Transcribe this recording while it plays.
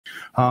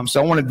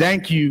So I want to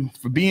thank you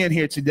for being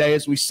here today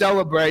as we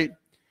celebrate.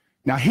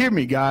 Now hear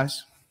me,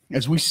 guys.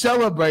 As we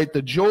celebrate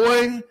the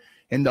joy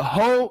and the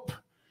hope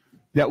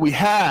that we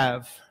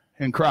have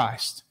in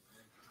Christ.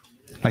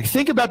 Like,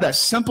 think about that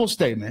simple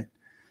statement.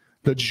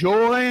 The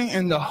joy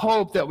and the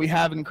hope that we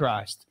have in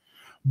Christ.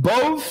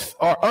 Both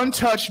are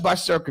untouched by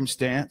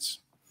circumstance.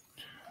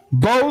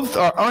 Both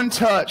are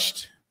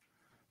untouched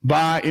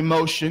by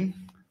emotion.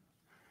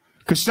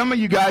 Because some of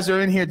you guys are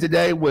in here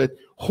today with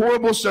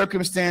horrible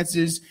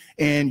circumstances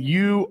and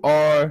you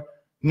are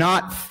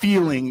not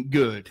feeling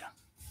good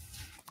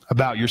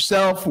about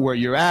yourself, where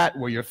you're at,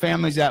 where your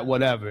family's at,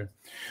 whatever.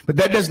 But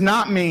that does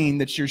not mean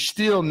that you're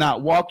still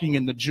not walking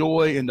in the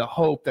joy and the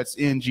hope that's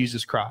in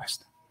Jesus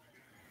Christ.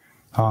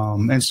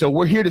 And so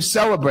we're here to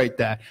celebrate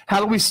that. How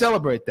do we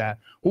celebrate that?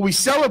 Well, we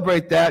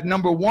celebrate that,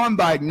 number one,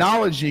 by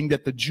acknowledging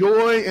that the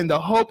joy and the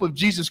hope of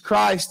Jesus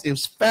Christ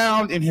is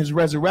found in his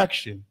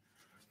resurrection.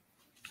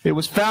 It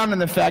was found in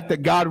the fact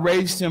that God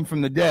raised him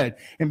from the dead.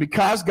 And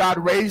because God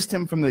raised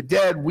him from the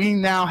dead, we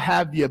now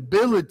have the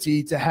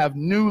ability to have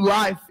new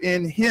life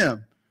in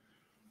him.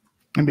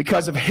 And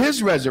because of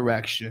his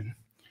resurrection,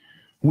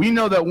 we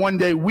know that one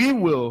day we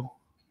will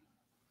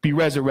be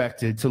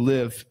resurrected to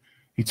live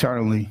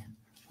eternally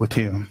with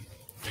him.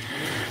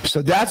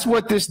 So that's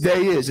what this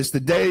day is. It's the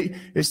day,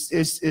 it's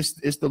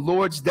the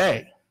Lord's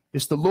day.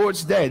 It's the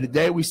Lord's day, the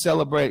day we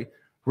celebrate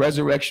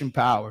resurrection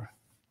power.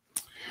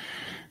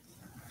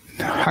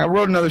 I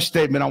wrote another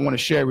statement I want to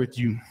share with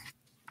you.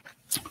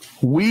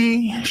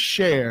 We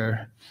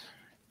share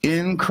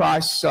in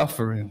Christ's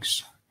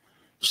sufferings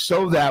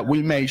so that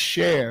we may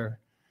share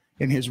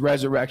in his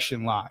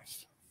resurrection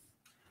life.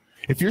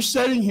 If you're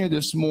sitting here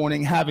this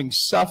morning having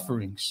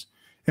sufferings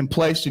in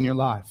place in your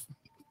life,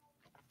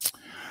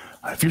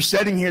 if you're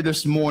sitting here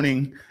this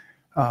morning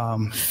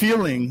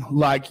feeling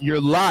like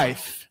your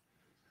life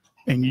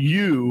and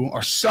you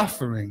are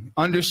suffering,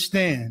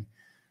 understand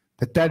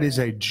that that is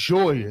a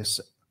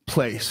joyous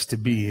place to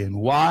be in.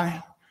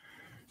 Why?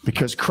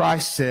 Because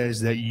Christ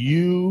says that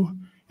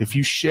if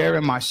you share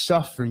in my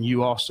suffering,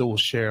 you also will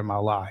share in my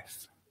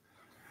life.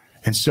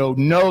 And so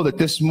know that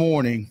this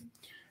morning,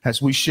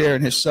 as we share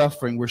in his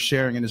suffering, we're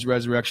sharing in his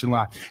resurrection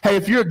life. Hey,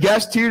 if you're a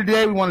guest here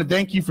today, we want to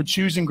thank you for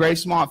choosing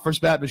Gracemont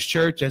First Baptist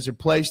Church as a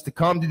place to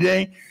come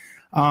today.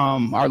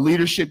 Our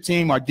leadership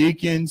team, our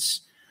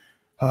deacons,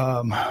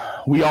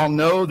 we all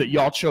know that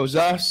y'all chose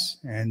us,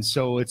 and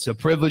so it's a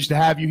privilege to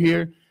have you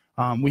here.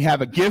 We have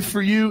a gift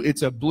for you.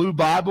 It's a blue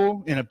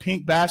Bible in a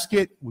pink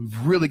basket. We've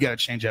really got to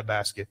change that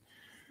basket.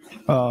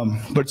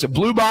 But it's a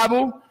blue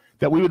Bible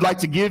that we would like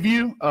to give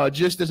you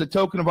just as a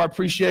token of our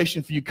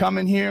appreciation for you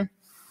coming here.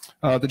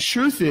 The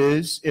truth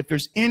is, if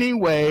there's any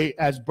way,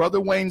 as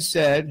Brother Wayne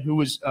said,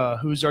 who's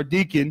our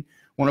deacon,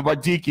 one of our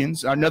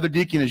deacons, another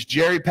deacon is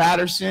Jerry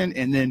Patterson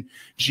and then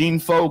Gene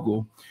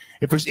Fogel.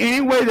 If there's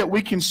any way that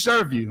we can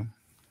serve you,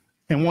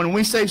 and when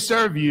we say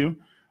serve you,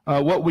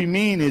 what we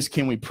mean is,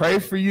 can we pray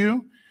for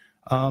you?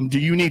 Do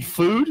you need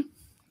food?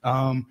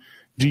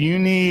 Do you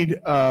need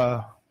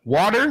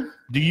water?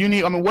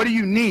 What do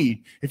you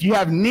need? If you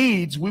have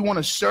needs, we want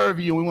to serve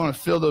you and we want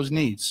to fill those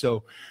needs.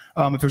 So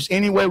if there's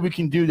any way we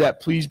can do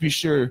that, please be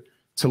sure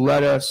to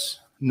let us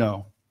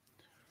know.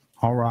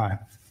 All right.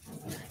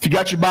 If you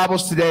got your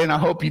Bibles today, and I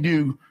hope you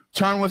do,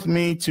 turn with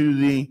me to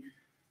the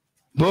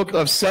book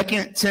of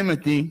 2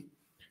 Timothy,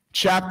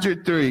 chapter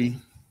 3,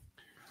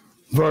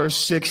 verse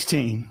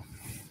 16.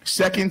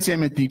 2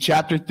 Timothy,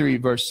 chapter 3,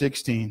 verse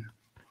 16.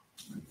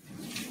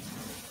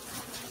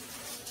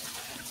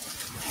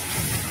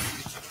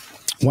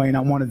 Wayne,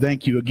 I want to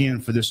thank you again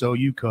for this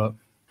OU cup.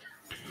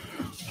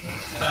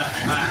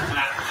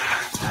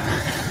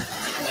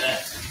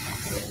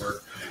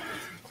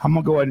 I'm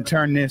going to go ahead and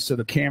turn this so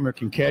the camera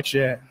can catch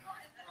that.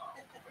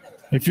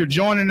 If you're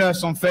joining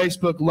us on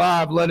Facebook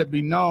Live, let it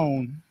be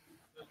known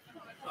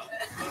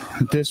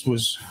that this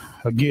was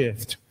a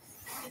gift.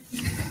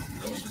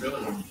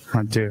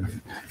 Right there.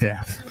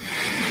 Yeah.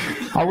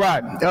 All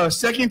right.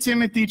 2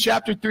 Timothy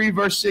chapter 3,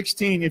 verse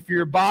 16. If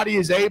your body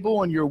is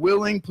able and you're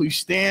willing, please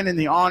stand in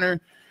the honor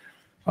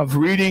of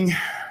reading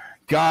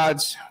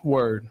God's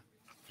word.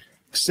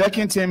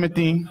 2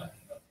 Timothy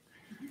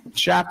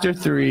chapter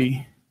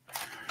 3,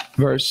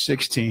 verse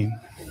 16.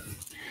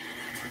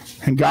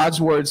 And God's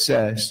word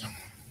says,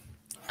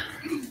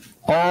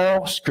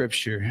 all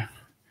scripture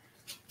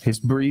is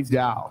breathed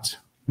out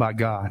by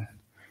God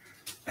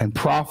and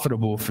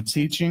profitable for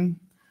teaching,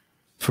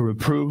 for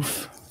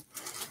reproof,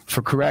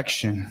 for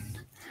correction,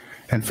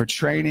 and for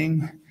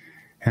training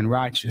and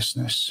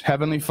righteousness.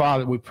 Heavenly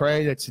Father, we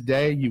pray that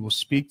today you will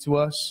speak to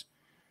us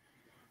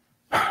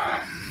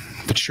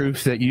the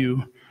truth that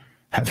you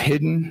have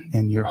hidden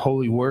in your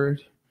holy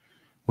word.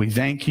 We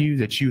thank you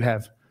that you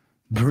have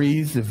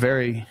breathed the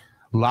very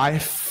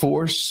life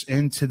force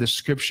into the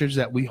scriptures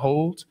that we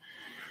hold.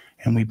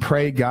 And we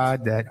pray,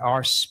 God, that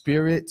our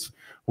spirit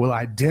will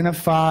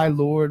identify,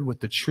 Lord, with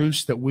the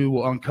truths that we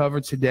will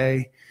uncover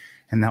today,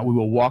 and that we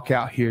will walk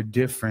out here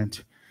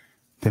different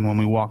than when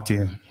we walked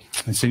in.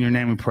 It's in your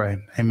name we pray.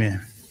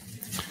 Amen.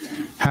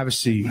 Have a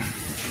seat.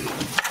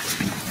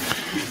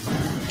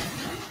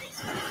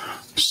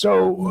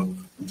 So,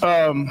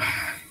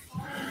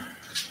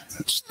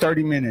 it's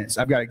 30 minutes.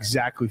 I've got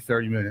exactly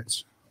 30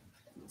 minutes.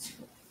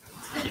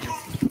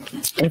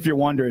 If you're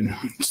wondering,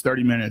 it's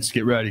 30 minutes.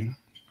 Get ready.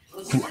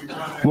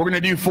 We're going to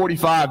do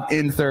 45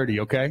 in 30,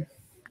 okay?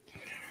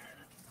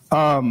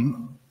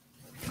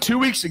 2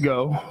 weeks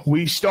ago,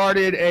 we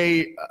started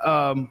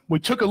we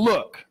took a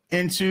look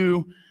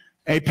into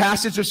a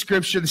passage of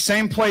scripture, the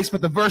same place,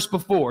 but the verse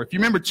before. If you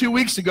remember, 2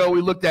 weeks ago,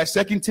 we looked at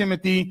 2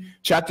 Timothy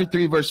chapter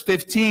 3, verse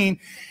 15,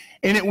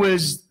 and it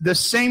was the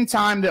same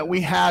time that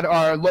we had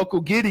our local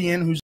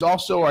Gideon, who's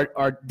also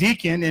our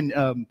deacon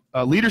and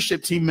a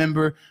leadership team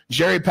member,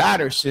 Jerry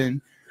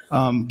Patterson,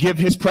 give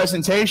his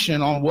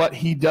presentation on what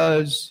he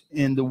does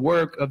in the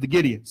work of the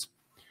Gideons.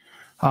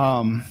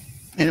 And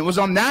it was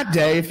on that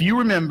day, if you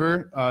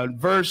remember,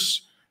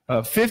 verse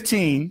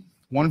 15,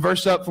 one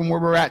verse up from where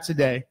we're at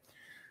today,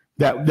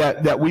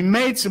 that we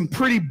made some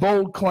pretty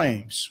bold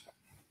claims.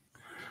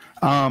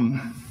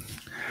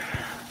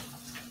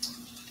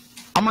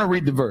 I'm going to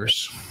read the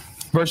verse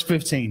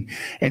 15.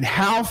 And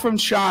how from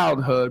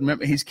childhood,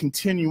 remember he's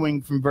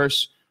continuing from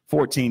verse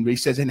 14, but he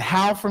says, and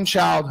how from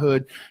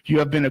childhood you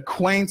have been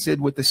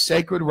acquainted with the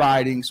sacred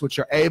writings, which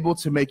are able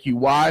to make you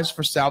wise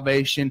for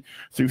salvation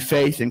through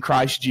faith in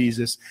Christ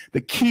Jesus.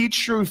 The key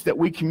truth that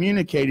we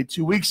communicated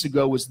 2 weeks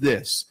ago was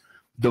this: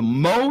 the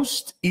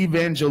most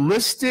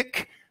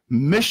evangelistic,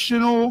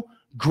 missional,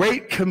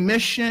 Great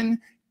Commission,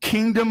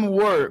 kingdom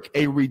work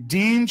a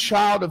redeemed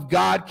child of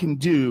God can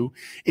do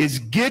is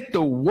get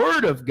the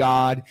word of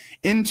God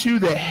into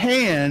the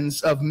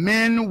hands of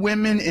men,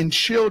 women, and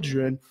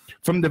children,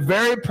 from the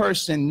very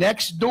person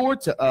next door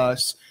to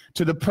us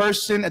to the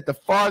person at the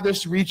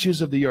farthest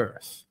reaches of the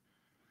earth.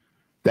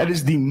 That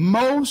is the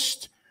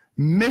most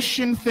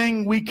mission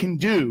thing we can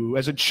do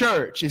as a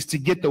church, is to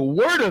get the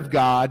word of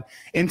God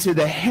into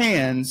the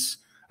hands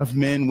of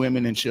men,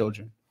 women, and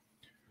children.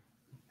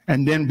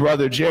 And then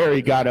Brother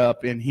Jerry got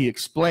up and he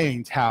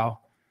explained how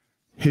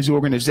his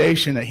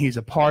organization that he's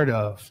a part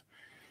of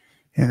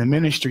and the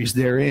ministries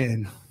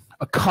therein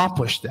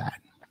accomplished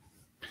that.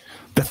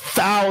 The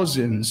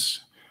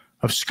thousands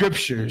of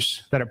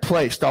scriptures that are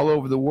placed all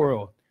over the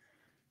world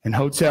in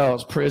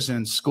hotels,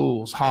 prisons,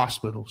 schools,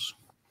 hospitals.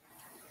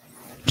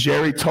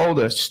 Jerry told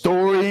us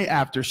story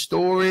after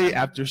story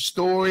after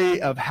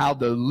story of how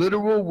the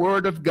literal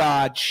word of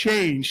God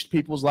changed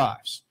people's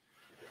lives.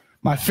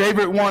 My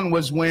favorite one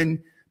was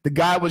when the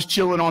guy was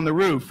chilling on the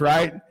roof,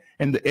 right?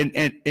 And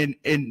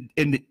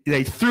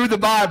they threw the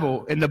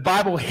Bible, and the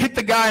Bible hit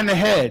the guy in the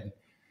head.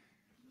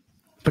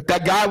 But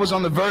that guy was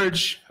on the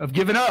verge of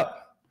giving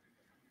up.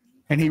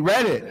 And he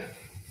read it.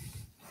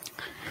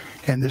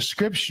 And the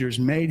scriptures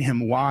made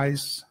him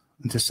wise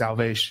unto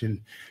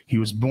salvation. He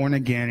was born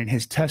again, and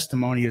his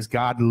testimony is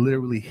God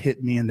literally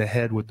hit me in the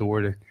head with the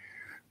word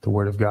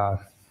of God.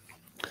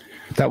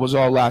 That was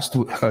all last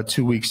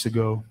 2 weeks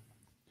ago.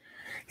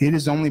 It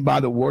is only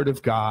by the word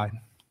of God,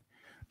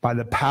 by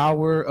the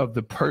power of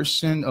the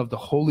person of the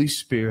Holy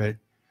Spirit,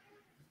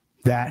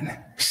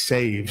 that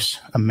saves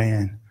a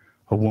man,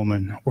 a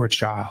woman, or a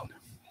child.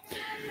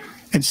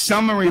 In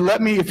summary,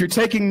 if you're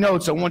taking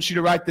notes, I want you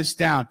to write this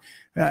down.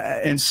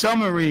 In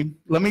summary,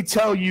 let me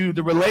tell you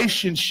the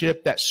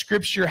relationship that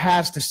Scripture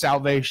has to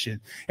salvation.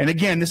 And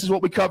again, this is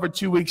what we covered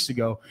 2 weeks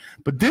ago.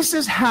 But this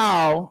is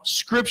how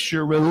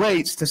Scripture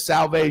relates to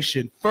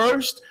salvation.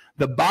 First,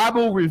 the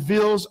Bible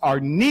reveals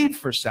our need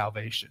for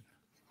salvation.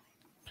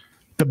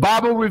 The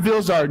Bible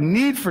reveals our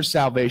need for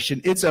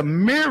salvation. It's a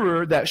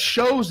mirror that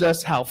shows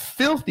us how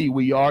filthy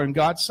we are in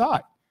God's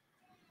sight.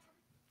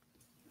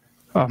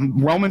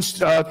 Romans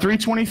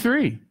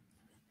 3:23.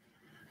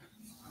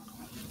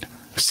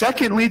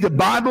 Secondly, the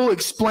Bible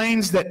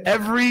explains that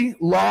every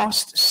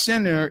lost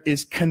sinner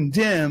is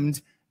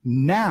condemned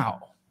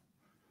now.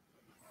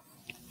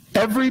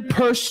 Every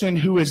person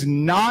who is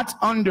not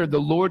under the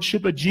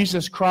lordship of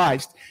Jesus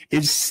Christ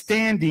is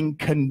standing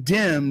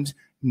condemned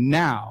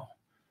now.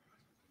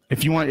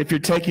 If you're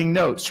taking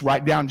notes,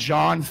 write down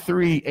John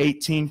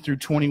 3:18 through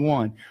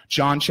 21.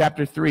 John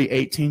chapter 3,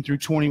 18 through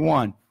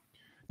 21.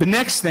 The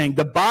next thing,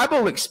 the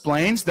Bible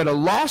explains that a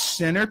lost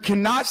sinner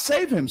cannot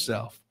save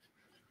himself.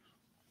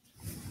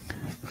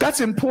 That's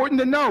important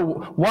to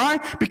know. Why?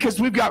 Because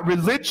we've got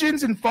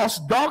religions and false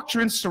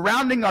doctrines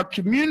surrounding our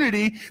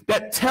community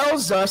that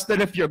tells us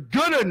that if you're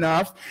good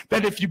enough,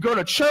 that if you go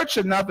to church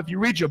enough, if you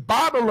read your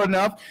Bible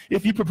enough,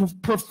 if you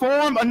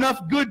perform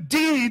enough good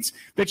deeds,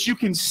 that you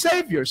can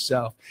save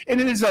yourself. And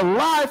it is a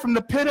lie from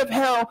the pit of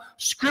hell.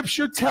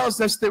 Scripture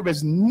tells us there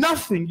is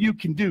nothing you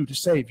can do to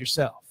save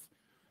yourself.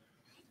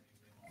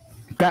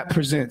 That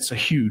presents a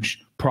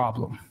huge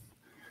problem.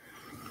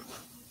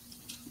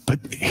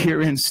 But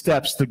herein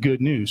steps the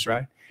good news,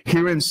 right?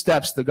 Herein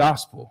steps the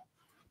gospel,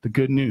 the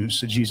good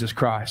news of Jesus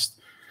Christ.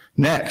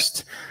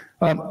 Next,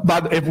 by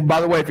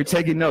the way, if you're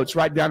taking notes,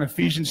 write down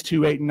Ephesians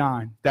 2, 8, and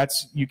 9.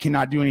 You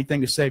cannot do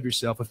anything to save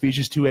yourself.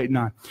 Ephesians 2, 8, and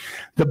 9.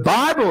 The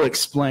Bible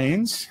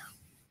explains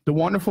the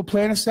wonderful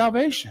plan of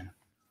salvation.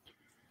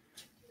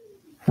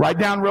 Write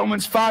down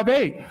Romans 5,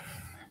 8.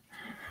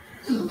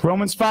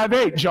 Romans 5,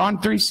 8. John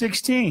 3,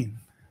 16.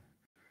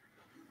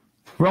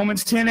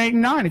 Romans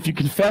 10:8-9. If you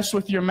confess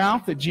with your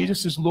mouth that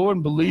Jesus is Lord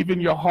and believe in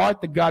your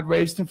heart that God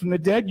raised him from the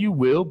dead, you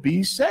will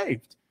be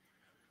saved.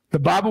 The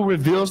Bible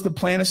reveals the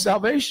plan of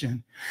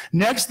salvation.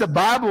 Next, the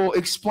Bible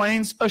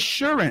explains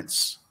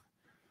assurance.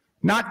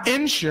 Not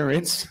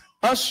insurance,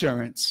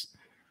 assurance.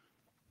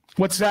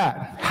 What's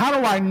that? How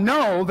do I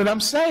know that I'm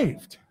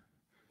saved?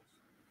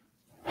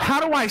 How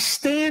do I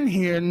stand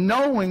here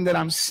knowing that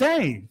I'm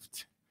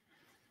saved?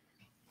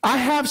 I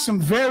have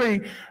some very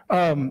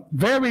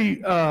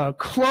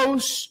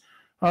close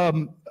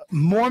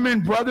Mormon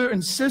brother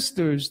and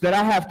sisters that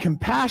I have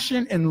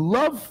compassion and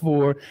love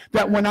for,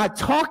 that when I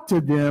talk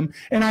to them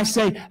and I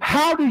say,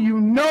 how do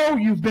you know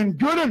you've been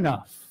good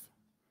enough?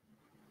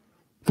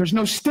 There's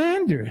no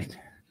standard.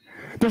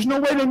 There's no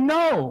way to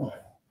know.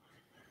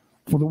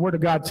 Well, the Word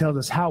of God tells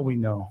us how we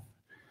know.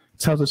 It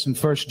tells us in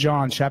 1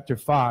 John chapter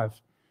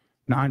 5,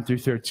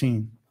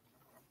 9-13.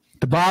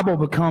 The Bible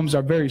becomes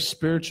our very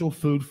spiritual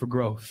food for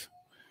growth.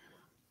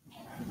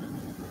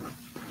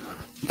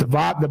 The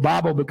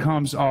Bible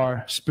becomes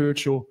our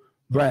spiritual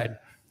bread,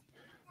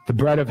 the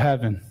bread of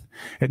heaven.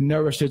 It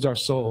nourishes our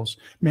souls.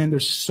 Man,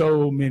 there's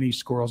so many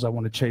squirrels I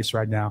want to chase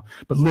right now.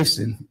 But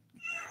listen,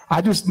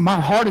 my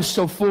heart is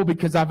so full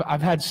because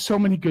I've had so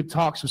many good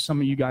talks with some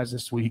of you guys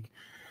this week.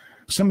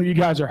 Some of you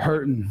guys are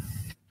hurting.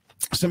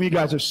 Some of you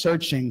guys are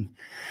searching.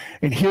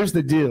 And here's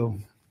the deal.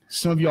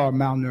 Some of y'all are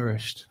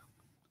malnourished.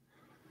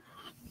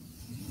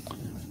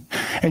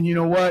 And you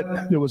know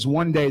what? There was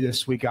one day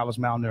this week I was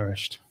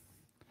malnourished.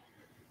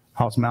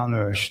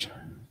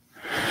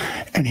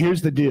 And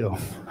here's the deal.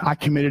 I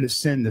committed a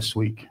sin this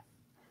week.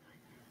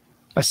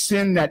 A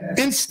sin that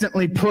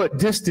instantly put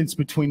distance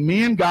between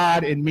me and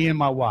God and me and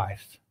my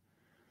wife.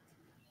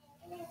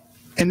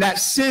 And that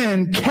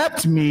sin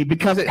kept me,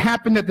 because it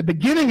happened at the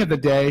beginning of the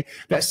day,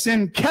 that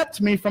sin kept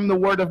me from the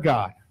Word of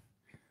God.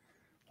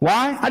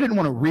 Why? I didn't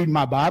want to read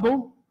my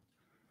Bible.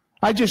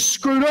 I just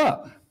screwed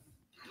up.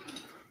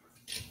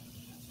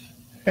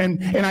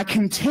 And I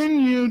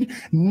continued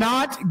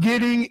not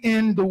getting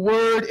in the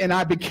Word, and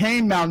I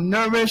became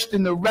malnourished,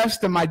 and the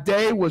rest of my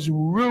day was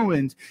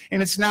ruined.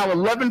 And it's now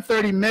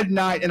 11:30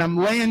 midnight, and I'm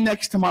laying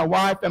next to my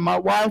wife, and my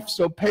wife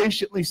so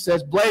patiently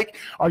says, Blake,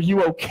 are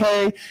you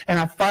okay? And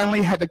I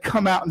finally had to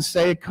come out and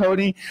say,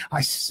 Cody,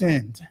 I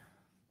sinned.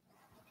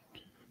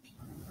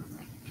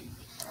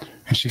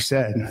 And she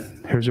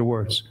said, here's her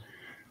words,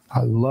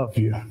 I love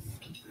you.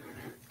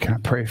 Can I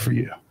pray for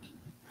you?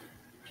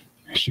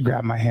 She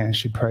grabbed my hand and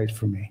she prayed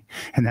for me.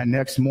 And that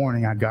next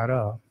morning I got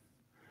up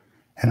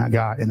and I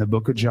got in the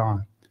book of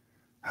John.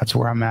 That's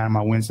where I'm at in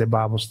my Wednesday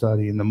Bible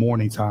study in the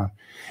morning time.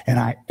 And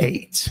I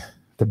ate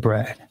the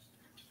bread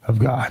of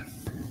God.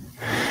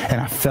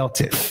 And I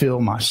felt it fill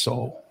my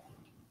soul.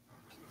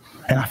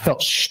 And I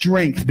felt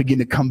strength begin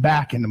to come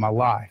back into my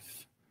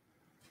life.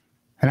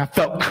 And I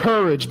felt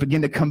courage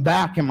begin to come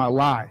back in my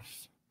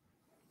life.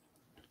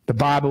 The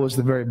Bible is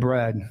the very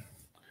bread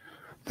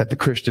that the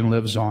Christian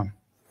lives on.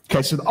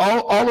 Okay, so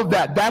all of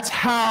that, that's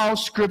how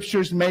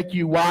scriptures make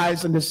you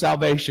wise unto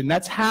salvation.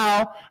 That's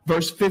how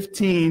verse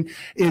 15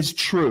 is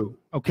true,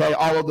 okay,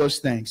 all of those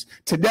things.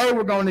 Today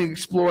we're going to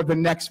explore the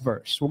next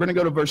verse. We're going to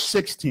go to verse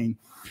 16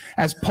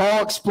 as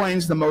Paul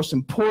explains the most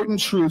important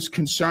truths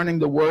concerning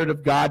the Word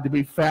of God to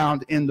be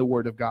found in the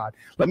Word of God.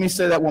 Let me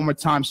say that one more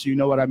time so you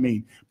know what I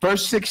mean.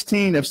 Verse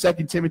 16 of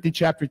 2 Timothy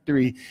chapter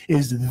 3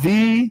 is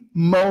the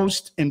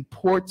most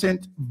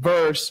important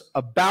verse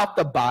about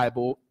the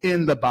Bible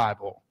in the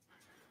Bible.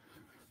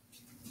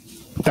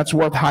 That's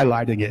worth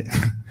highlighting it.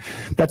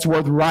 That's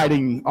worth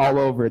writing all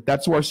over it.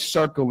 That's worth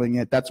circling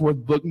it. That's worth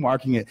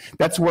bookmarking it.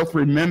 That's worth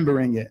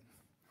remembering it.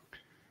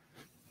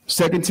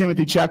 2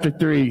 Timothy chapter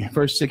 3,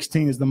 verse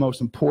 16 is the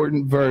most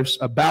important verse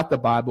about the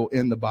Bible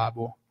in the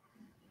Bible.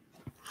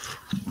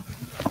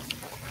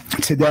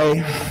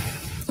 Today,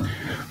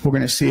 we're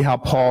going to see how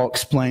Paul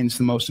explains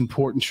the most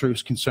important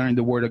truths concerning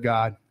the Word of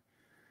God.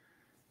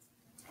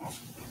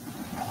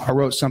 I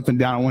wrote something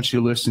down I want you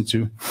to listen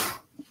to.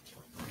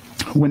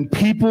 When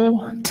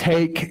people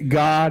take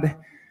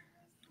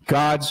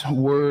God's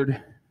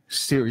word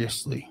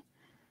seriously,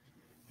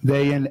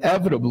 they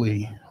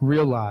inevitably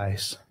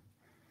realize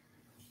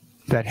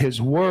that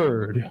his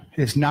word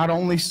is not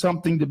only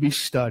something to be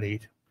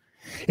studied,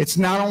 it's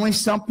not only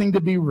something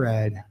to be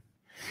read,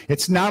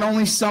 it's not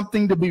only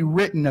something to be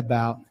written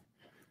about,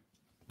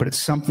 but it's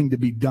something to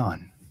be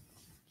done.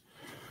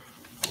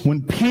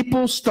 When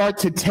people start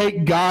to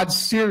take God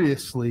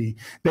seriously,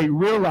 they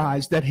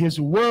realize that his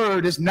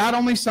word is not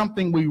only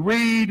something we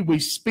read, we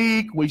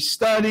speak, we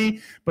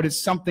study, but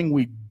it's something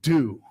we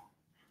do.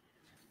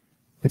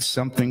 It's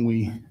something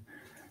we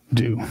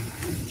do.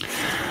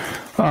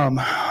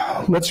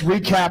 Let's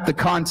recap the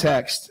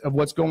context of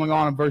what's going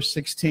on in verse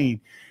 16.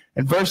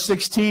 In verse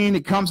 16,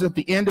 it comes at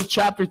the end of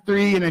chapter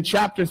 3, and in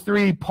chapter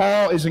 3,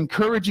 Paul is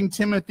encouraging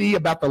Timothy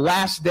about the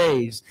last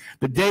days,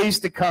 the days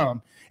to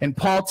come. And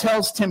Paul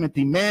tells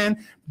Timothy,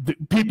 man,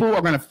 people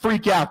are going to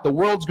freak out. The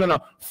world's going to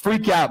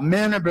freak out.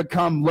 Men are going to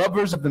become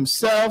lovers of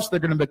themselves. They're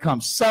going to become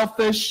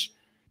selfish.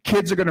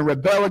 Kids are going to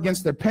rebel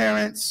against their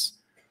parents.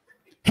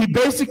 He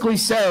basically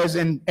says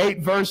in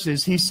 8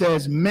 verses, he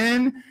says,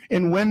 men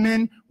and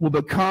women will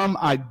become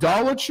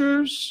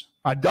idolaters,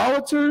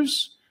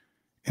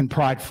 and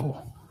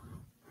prideful.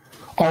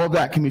 All of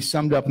that can be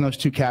summed up in those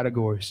 2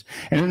 categories.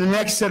 And in the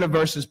next set of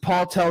verses,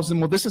 Paul tells them,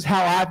 well, this is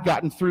how I've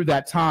gotten through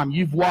that time.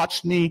 You've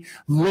watched me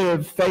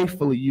live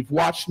faithfully. You've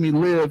watched me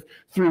live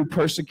through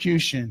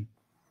persecution.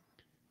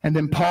 And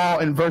then Paul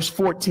in verse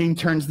 14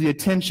 turns the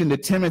attention to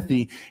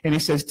Timothy, and he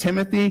says,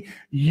 Timothy,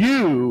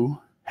 you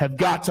have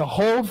got to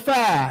hold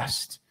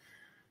fast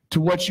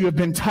to what you have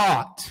been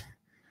taught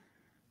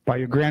by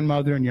your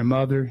grandmother and your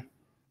mother.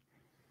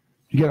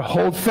 You got to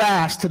hold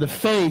fast to the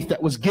faith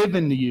that was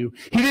given to you.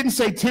 He didn't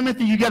say,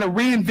 Timothy, you got to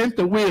reinvent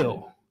the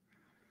wheel.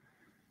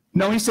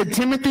 No, he said,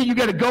 Timothy, you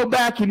got to go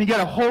back and you got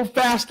to hold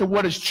fast to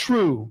what is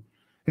true.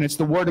 And it's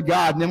the Word of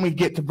God. And then we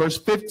get to verse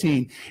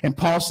 15. And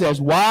Paul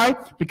says, why?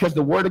 Because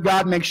the Word of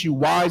God makes you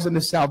wise unto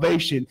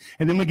salvation.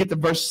 And then we get to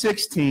verse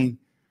 16.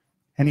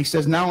 And he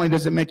says, not only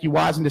does it make you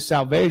wise unto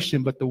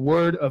salvation, but the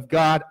Word of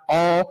God,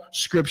 all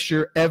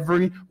Scripture,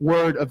 every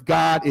word of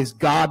God is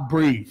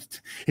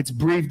God-breathed. It's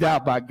breathed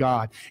out by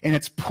God. And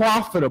it's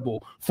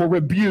profitable for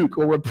rebuke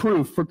or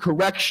reproof, for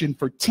correction,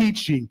 for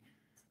teaching,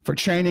 for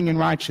training in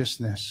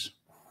righteousness.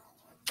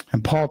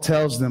 And Paul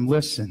tells them,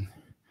 listen,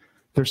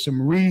 there's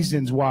some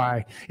reasons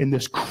why in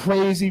this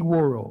crazy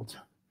world,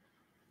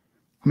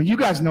 I mean, you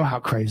guys know how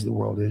crazy the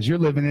world is. You're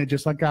living in it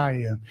just like I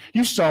am.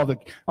 You saw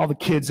all the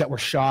kids that were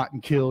shot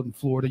and killed in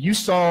Florida. You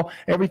saw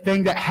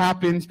everything that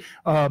happened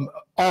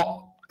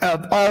all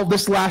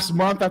this last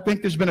month. I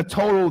think there's been a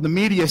total, the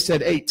media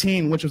said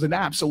 18, which was an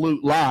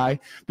absolute lie.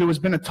 There has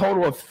been a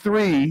total of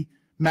 3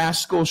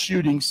 mass school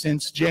shootings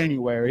since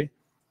January.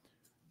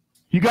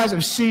 You guys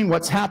have seen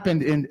what's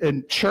happened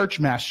in church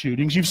mass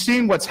shootings. You've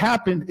seen what's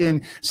happened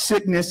in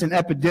sickness and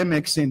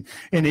epidemics and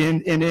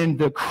in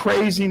the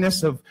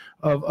craziness of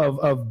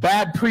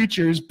bad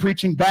preachers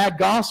preaching bad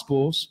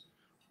gospels.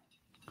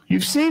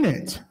 You've seen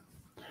it.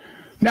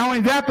 Not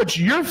only that, but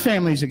your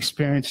family's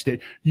experienced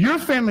it. Your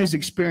family's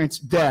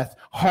experienced death,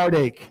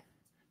 heartache,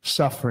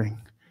 suffering.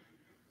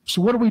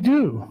 So what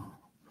do?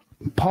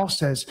 Paul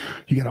says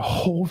you got to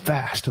hold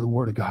fast to the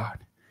Word of God.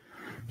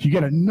 You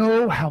got to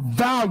know how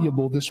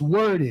valuable this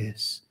Word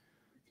is.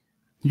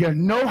 You got to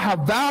know how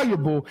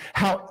valuable,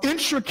 how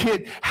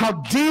intricate, how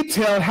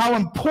detailed, how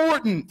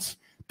important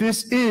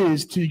this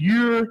is to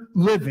your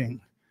living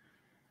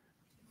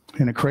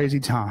in a crazy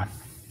time.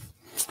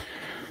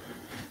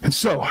 And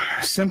so,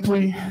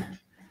 simply,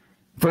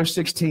 verse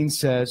 16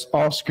 says,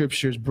 all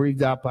Scripture is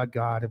breathed out by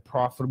God and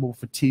profitable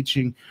for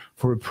teaching,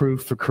 for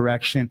reproof, for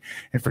correction,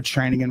 and for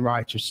training in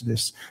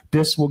righteousness.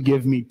 This will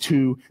give me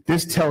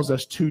this tells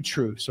us 2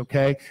 truths,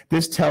 okay?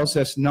 This tells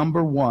us,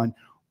 number 1,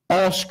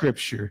 all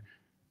Scripture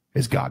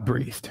is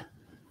God-breathed.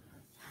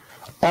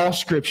 All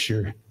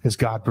Scripture is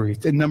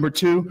God-breathed. And number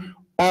 2,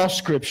 all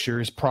Scripture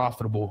is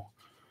profitable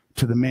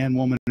to the man,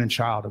 woman, and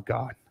child of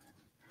God.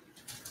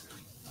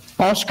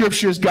 All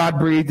Scripture is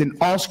God-breathed, and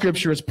all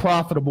Scripture is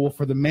profitable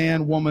for the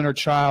man, woman, or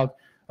child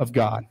of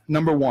God.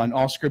 Number 1,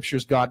 all Scripture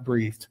is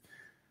God-breathed.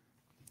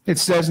 It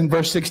says in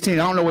verse 16, I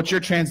don't know what your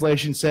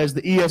translation says.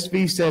 The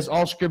ESV says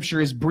all Scripture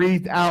is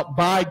breathed out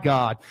by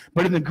God.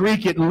 But in the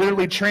Greek, it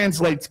literally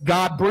translates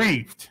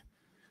God-breathed.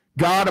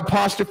 God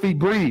apostrophe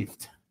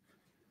breathed.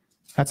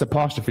 That's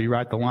apostrophe,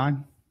 right? The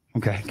line?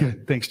 Okay,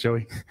 good. Thanks,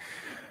 Joey.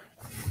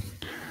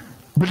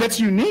 But that's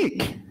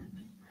unique.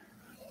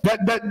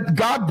 That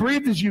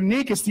God-breathed is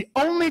unique. It's the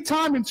only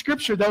time in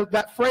Scripture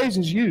that phrase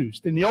is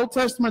used, in the Old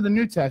Testament or the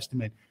New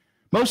Testament.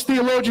 Most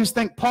theologians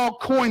think Paul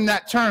coined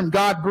that term,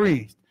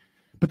 God-breathed.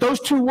 But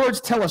those 2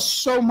 words tell us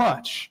so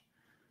much.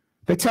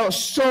 They tell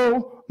us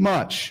so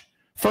much.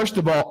 First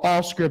of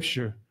all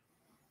Scripture.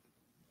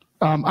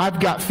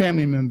 I've got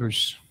family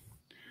members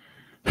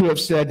who have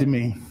said to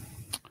me,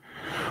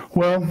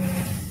 well,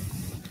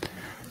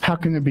 how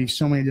can there be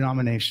so many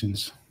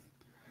denominations,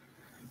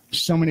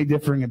 so many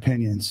differing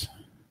opinions,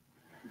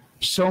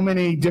 so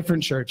many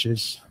different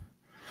churches,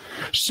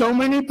 so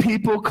many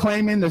people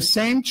claiming the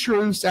same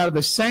truths out of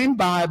the same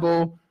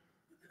Bible,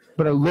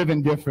 but are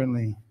living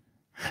differently?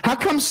 How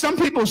come some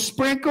people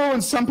sprinkle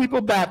and some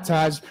people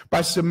baptize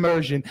by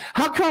submersion?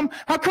 How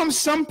come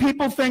some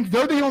people think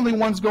they're the only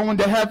ones going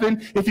to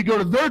heaven if you go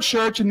to their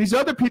church, and these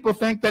other people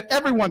think that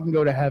everyone can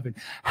go to heaven?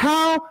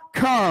 How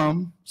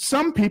come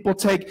some people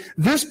take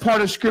this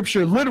part of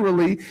Scripture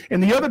literally,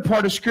 and the other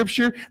part of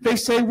Scripture, they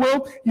say,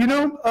 well,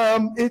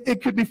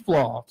 it could be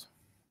flawed?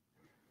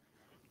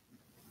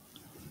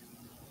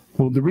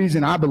 Well, the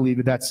reason I believe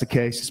that that's the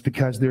case is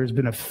because there has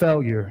been a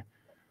failure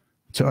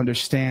to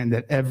understand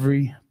that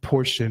every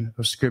portion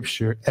of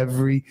Scripture,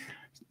 every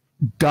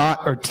dot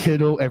or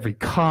tittle, every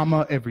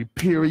comma, every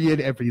period,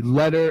 every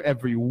letter,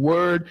 every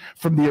word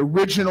from the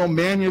original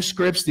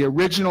manuscripts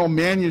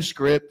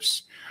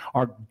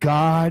are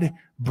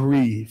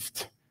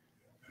God-breathed,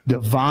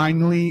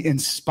 divinely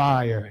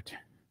inspired.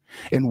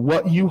 And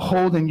what you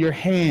hold in your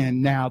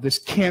hand now, this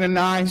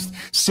canonized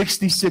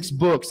 66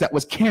 books that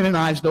was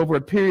canonized over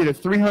a period of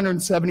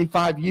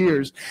 375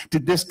 years,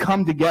 did this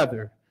come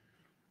together?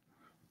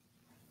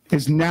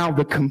 is now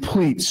the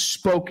complete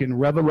spoken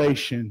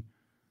revelation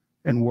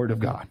and word of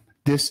God.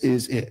 This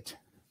is it.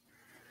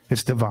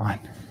 It's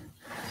divine.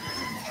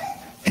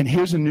 And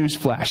here's a news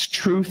flash.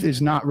 Truth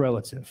is not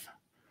relative.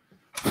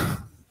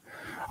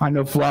 I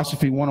know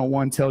Philosophy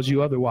 101 tells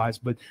you otherwise,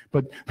 but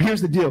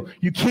here's the deal.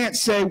 You can't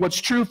say what's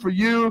true for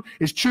you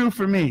is true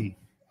for me,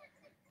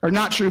 or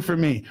not true for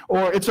me.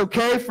 Or it's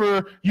okay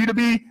for you to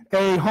be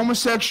a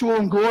homosexual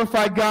and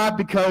glorify God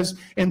because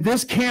in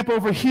this camp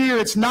over here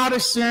it's not a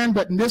sin,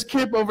 but in this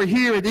camp over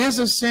here it is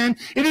a sin.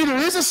 It either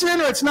is a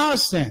sin or it's not a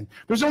sin.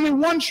 There's only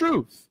one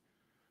truth.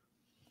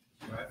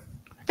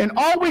 And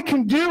all we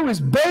can do is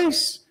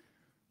base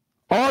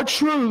our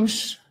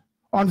truths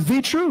on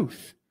the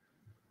truth,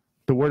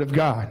 the Word of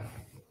God.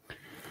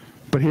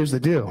 But here's the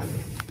deal.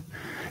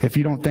 If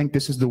you don't think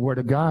this is the Word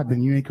of God,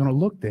 then you ain't going to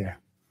look there.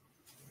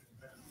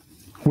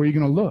 Where are you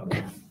going to look?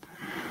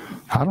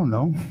 I don't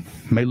know. You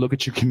may look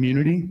at your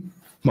community.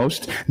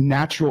 Most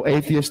natural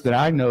atheists that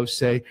I know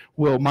say,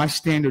 well, my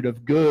standard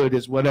of good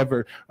is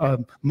whatever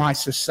my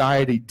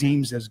society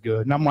deems as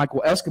good. And I'm like,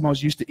 well,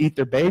 Eskimos used to eat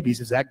their babies.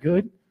 Is that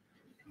good?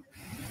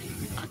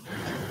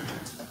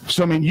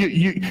 So, I mean,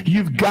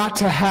 you've got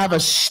to have a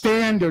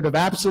standard of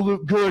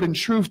absolute good and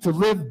truth to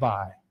live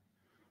by.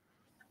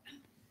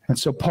 And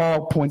so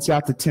Paul points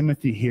out to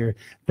Timothy here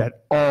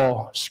that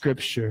all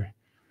Scripture.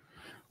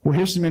 Well,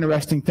 here's some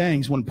interesting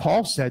things. When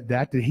Paul said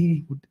that, did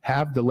he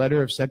have the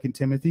letter of 2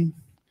 Timothy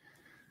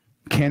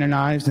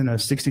canonized in a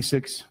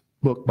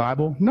 66-book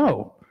Bible?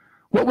 No.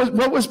 What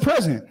was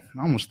present?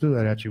 I almost threw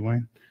that at you,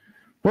 Wayne.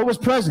 What was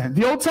present?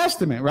 The Old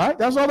Testament, right?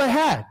 That's all they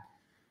had.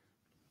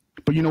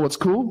 But you know what's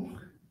cool?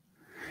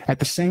 At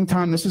the same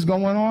time this is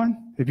going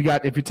on, if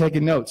you're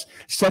taking notes,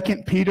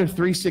 2 Peter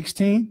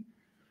 3:16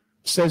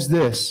 says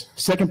this.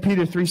 2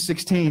 Peter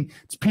 3:16,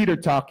 it's Peter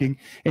talking,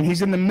 and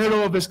he's in the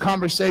middle of his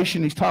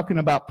conversation. He's talking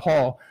about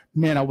Paul.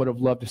 Man, I would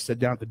have loved to sit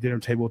down at the dinner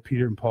table with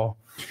Peter and Paul.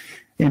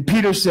 And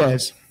Peter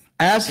says,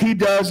 as he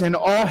does in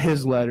all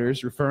his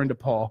letters, referring to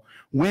Paul,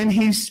 when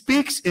he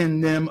speaks in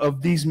them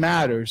of these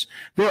matters,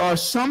 there are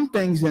some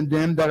things in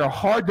them that are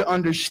hard to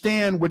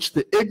understand, which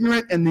the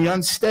ignorant and the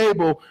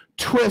unstable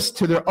twist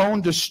to their own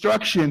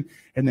destruction.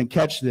 And then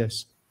catch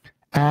this,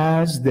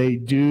 as they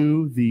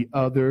do the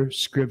other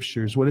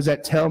Scriptures. What does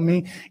that tell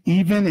me?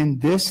 Even in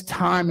this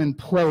time and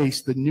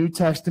place, the New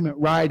Testament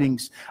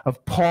writings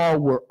of Paul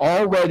were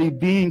already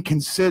being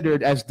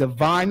considered as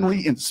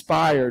divinely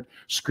inspired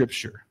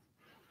Scripture.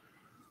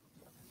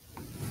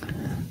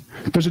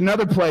 There's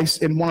another place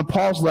in one of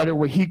Paul's letter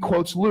where he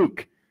quotes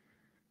Luke's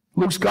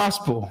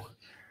gospel.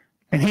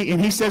 And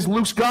he says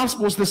Luke's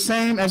gospel is the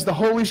same as the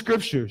Holy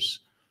Scriptures.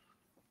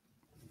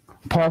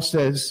 Paul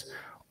says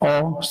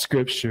all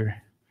Scripture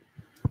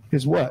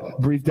is what?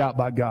 Breathed out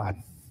by God.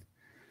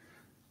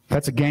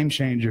 That's a game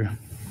changer.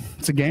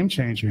 It's a game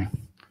changer.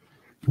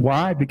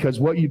 Why? Because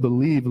what you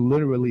believe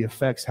literally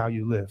affects how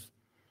you live.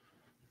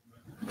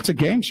 It's a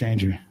game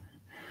changer.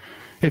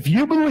 If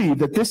you believe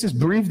that this is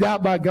breathed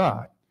out by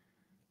God,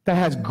 that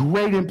has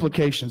great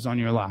implications on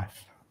your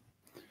life.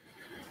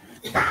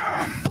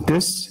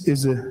 This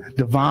is a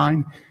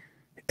divine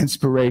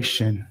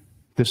inspiration,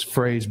 this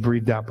phrase,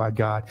 breathed out by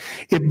God.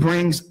 It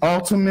brings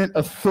ultimate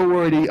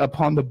authority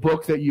upon the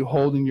book that you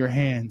hold in your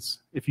hands,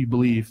 if you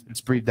believe it's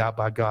breathed out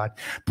by God.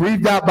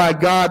 Breathed out by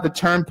God, the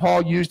term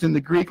Paul used in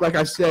the Greek, like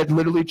I said,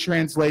 literally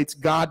translates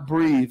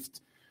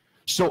God-breathed.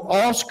 So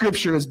all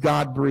Scripture is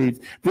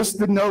God-breathed. This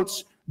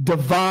denotes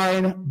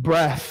divine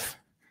breath.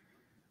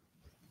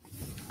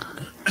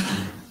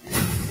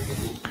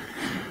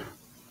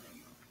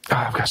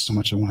 I've got so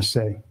much I want to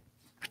say.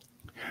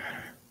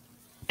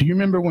 Do you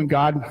remember when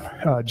God,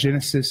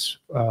 Genesis,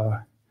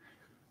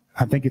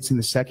 I think it's in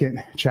the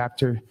 2nd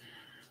chapter,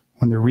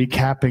 when they're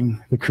recapping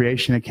the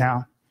creation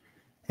account,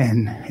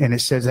 and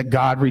it says that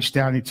God reached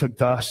down and he took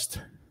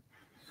dust,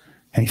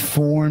 and he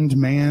formed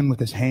man with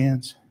his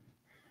hands.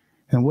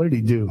 And what did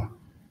he do?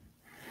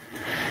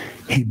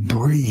 He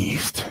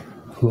breathed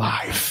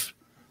life.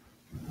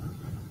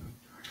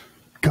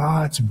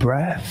 God's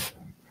breath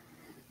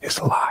is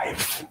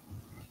life.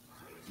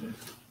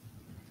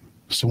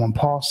 So when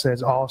Paul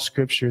says all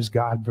Scripture is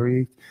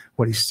God-breathed,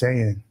 what he's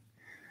saying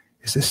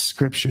is this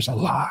Scripture's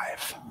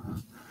alive.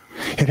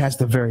 It has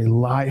the very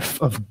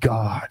life of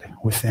God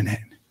within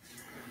it.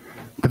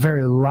 The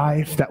very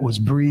life that was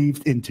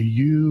breathed into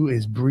you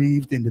is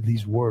breathed into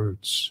these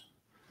words.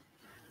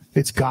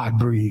 It's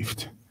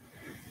God-breathed.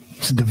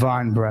 It's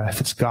divine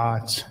breath. It's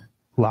God's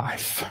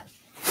life.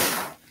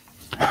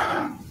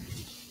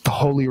 The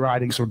holy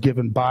writings were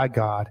given by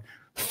God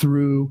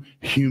through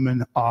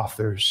human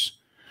authors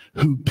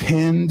who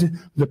penned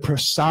the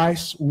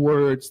precise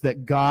words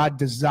that God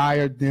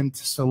desired them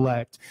to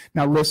select.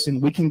 Now listen,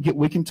 we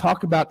can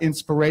talk about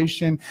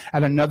inspiration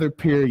at another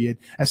period.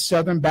 As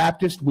Southern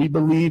Baptists, we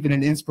believe in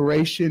an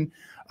inspiration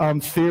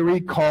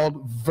theory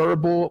called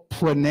verbal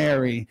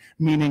plenary,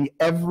 meaning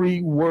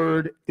every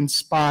word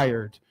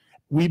inspired.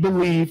 we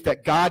believe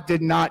that God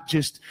did not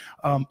just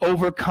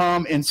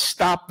overcome and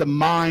stop the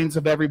minds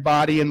of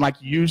everybody and like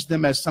use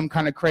them as some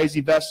kind of crazy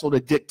vessel to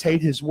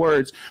dictate his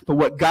words. But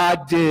what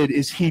God did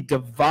is he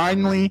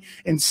divinely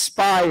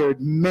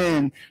inspired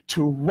men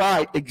to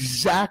write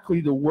exactly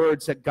the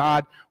words that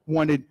God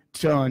wanted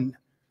done,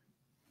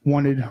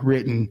 wanted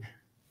written,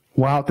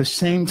 while at the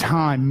same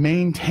time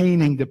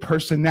maintaining the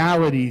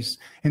personalities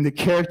and the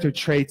character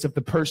traits of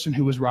the person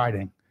who was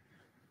writing.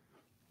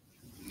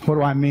 What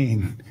do I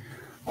mean?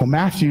 Well,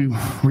 Matthew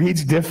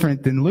reads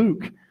different than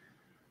Luke.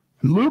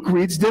 Luke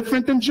reads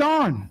different than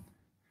John.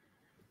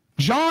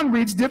 John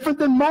reads different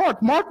than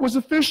Mark. Mark was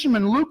a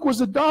fisherman. Luke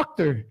was a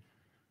doctor.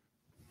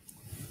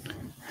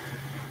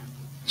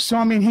 So,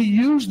 I mean, he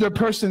used their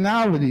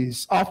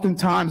personalities.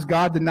 Oftentimes,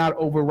 God did not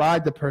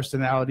override the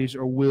personalities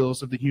or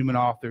wills of the human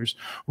authors.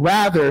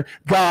 Rather,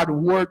 God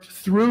worked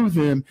through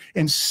them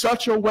in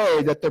such a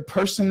way that their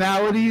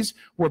personalities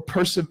were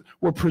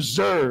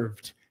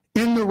preserved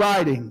in the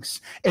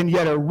writings, and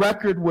yet a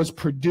record was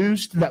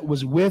produced that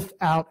was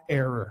without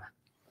error.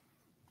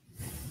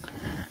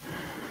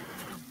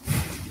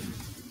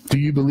 Do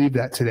you believe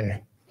that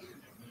today?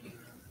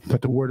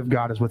 That the Word of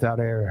God is without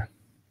error?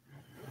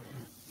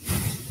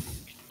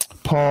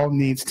 Paul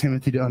needs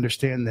Timothy to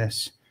understand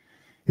this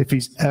if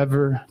he's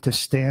ever to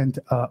stand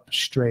up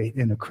straight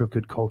in a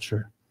crooked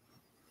culture.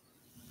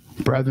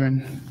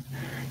 Brethren,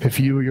 if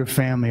you or your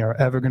family are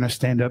ever going to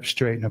stand up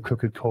straight in a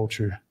crooked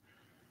culture,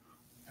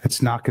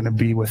 it's not going to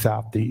be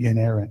without the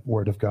inerrant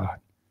Word of God.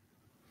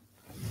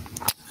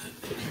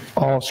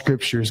 All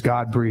Scripture is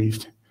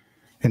God-breathed.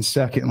 And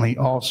secondly,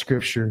 all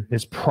Scripture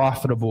is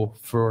profitable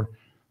for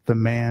the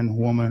man,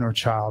 woman, or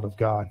child of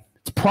God.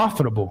 It's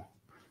profitable.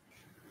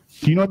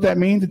 Do you know what that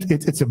means?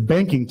 It's a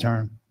banking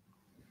term.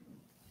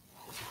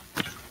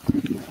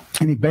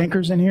 Any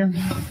bankers in here?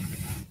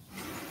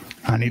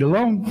 I need a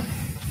loan.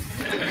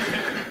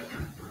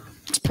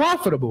 It's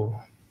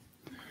profitable.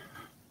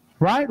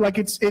 Right? Like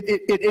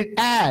it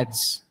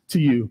adds to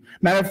you.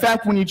 Matter of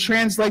fact, when you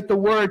translate the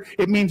word,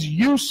 it means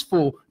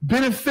useful,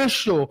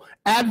 beneficial,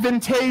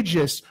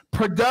 advantageous,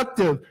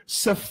 productive,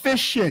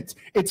 sufficient.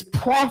 It's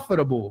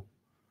profitable.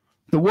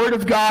 The Word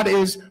of God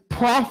is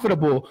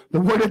profitable.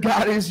 The Word of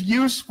God is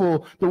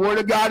useful. The Word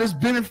of God is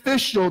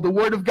beneficial. The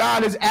Word of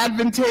God is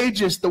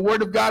advantageous. The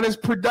Word of God is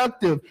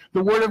productive.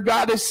 The Word of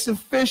God is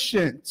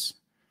sufficient.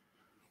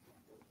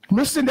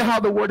 Listen to how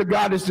the Word of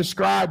God is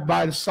described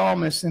by the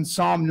psalmist in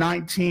Psalm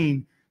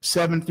 19,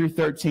 7 through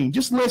 13.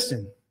 Just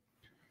listen.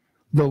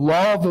 The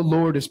law of the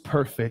Lord is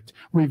perfect,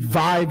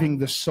 reviving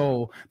the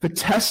soul. The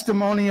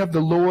testimony of the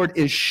Lord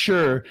is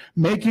sure,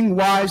 making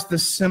wise the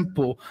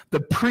simple. The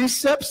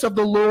precepts of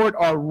the Lord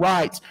are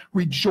right,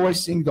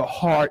 rejoicing the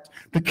heart.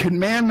 The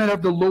commandment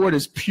of the Lord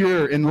is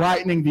pure,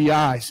 enlightening the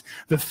eyes.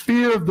 The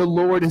fear of the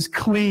Lord is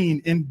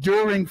clean,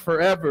 enduring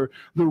forever.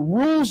 The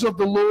rules of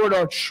the Lord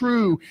are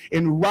true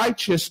and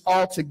righteous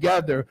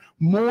altogether.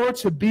 More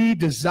to be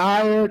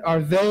desired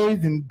are they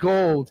than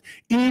gold,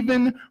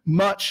 even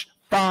much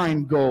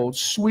fine gold,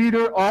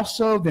 sweeter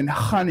also than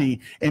honey,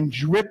 and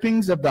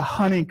drippings of the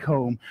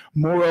honeycomb.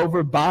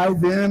 Moreover, by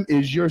them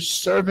is your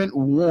servant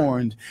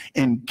warned.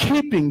 In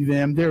keeping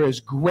them there is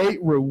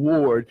great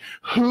reward.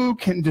 Who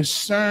can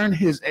discern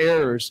his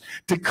errors?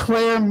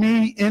 Declare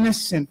me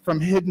innocent from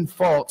hidden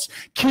faults.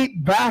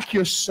 Keep back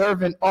your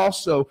servant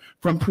also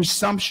from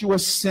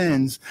presumptuous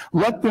sins.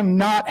 Let them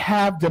not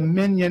have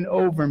dominion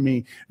over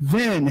me.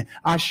 Then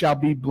I shall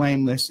be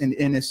blameless and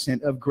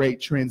innocent of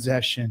great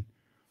transgression.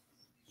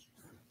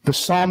 The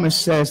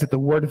psalmist says that the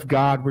Word of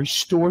God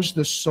restores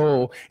the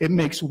soul. It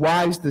makes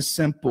wise the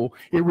simple.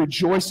 It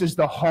rejoices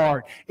the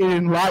heart. It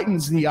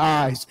enlightens the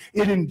eyes.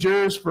 It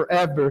endures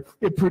forever.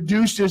 It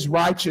produces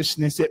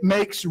righteousness. It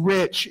makes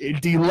rich.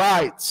 It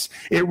delights.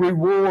 It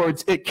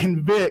rewards. It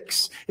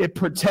convicts. It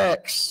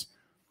protects.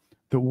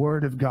 The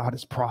Word of God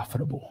is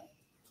profitable.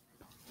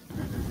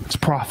 It's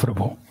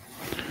profitable.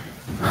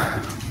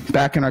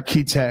 Back in our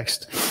key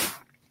text,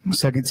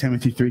 2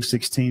 Timothy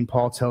 3:16,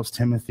 Paul tells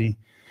Timothy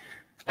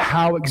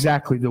how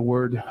exactly the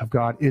Word of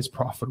God is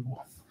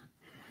profitable.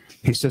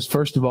 He says,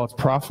 first of all, it's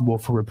profitable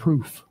for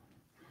reproof.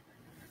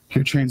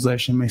 Your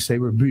translation may say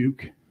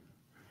rebuke.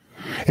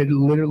 It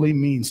literally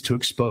means to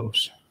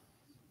expose.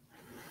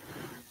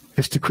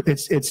 It's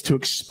to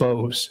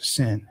expose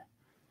sin.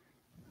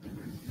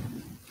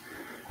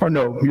 Or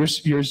no,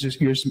 yours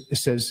it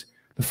says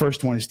the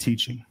first one is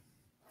teaching.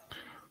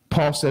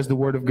 Paul says the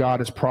Word of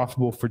God is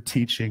profitable for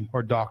teaching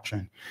or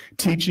doctrine.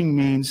 Teaching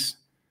means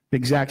the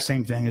exact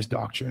same thing as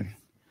doctrine.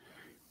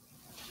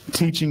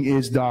 Teaching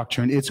is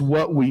doctrine. It's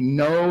what we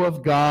know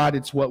of God.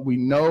 It's what we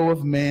know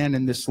of man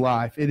in this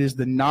life. It is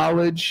the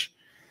knowledge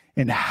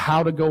and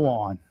how to go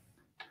on.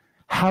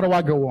 How do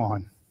I go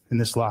on in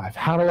this life?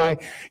 How do I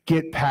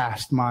get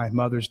past my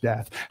mother's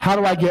death? How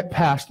do I get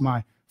past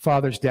my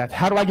father's death?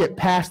 How do I get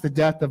past the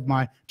death of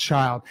my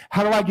child?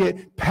 How do I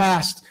get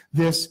past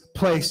this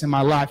place in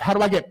my life? How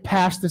do I get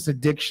past this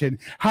addiction?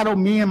 How do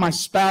me and my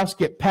spouse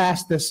get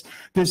past this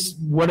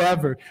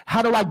whatever?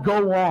 How do I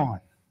go on?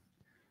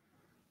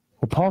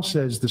 Well, Paul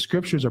says the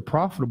Scriptures are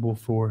profitable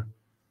for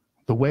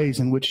the ways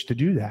in which to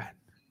do that.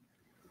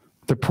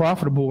 They're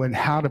profitable in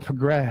how to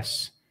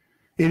progress.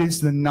 It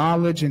is the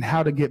knowledge and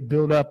how to get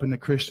built up in the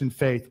Christian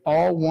faith.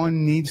 All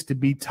one needs to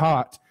be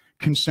taught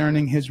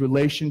concerning his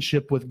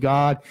relationship with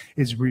God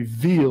is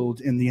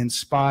revealed in the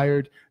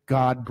inspired,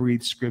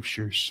 God-breathed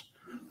scriptures.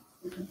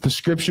 The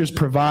scriptures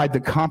provide the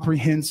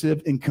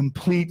comprehensive and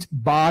complete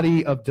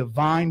body of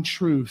divine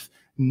truth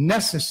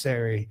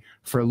necessary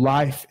for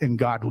life and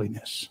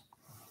godliness.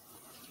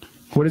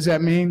 What does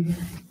that mean?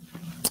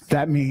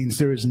 That means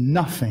there is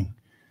nothing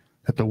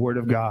that the Word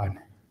of God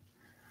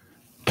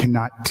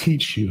cannot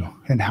teach you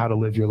in how to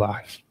live your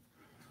life.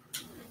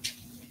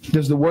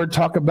 Does the Word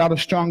talk about a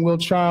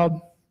strong-willed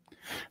child?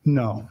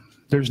 No,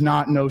 there's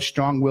no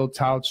strong-willed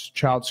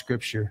child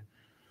scripture.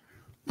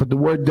 But the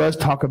Word does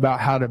talk about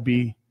how to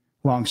be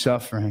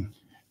long-suffering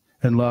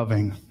and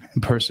loving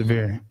and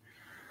persevering.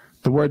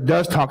 The Word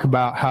does talk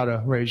about how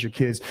to raise your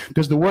kids.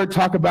 Does the Word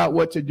talk about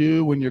what to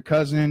do when your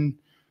cousin,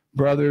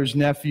 brothers,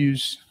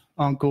 nephews,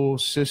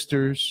 uncles,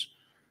 sisters,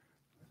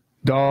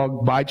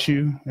 dog bites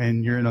you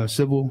and you're in a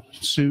civil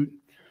suit?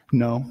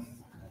 No,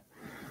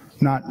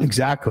 not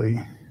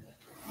exactly.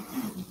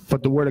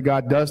 But the Word of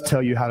God does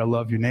tell you how to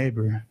love your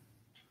neighbor.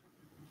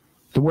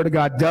 The Word of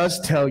God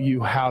does tell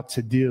you how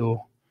to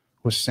deal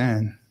with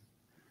sin.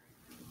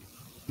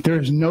 There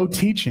is no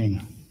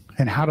teaching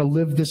in how to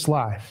live this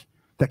life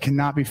that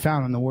cannot be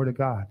found in the Word of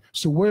God.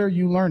 So where are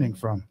you learning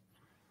from?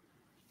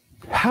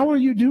 How are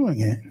you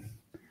doing it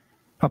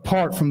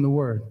apart from the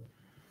Word?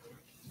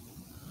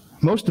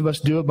 Most of us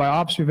do it by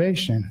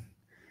observation.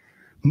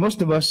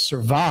 Most of us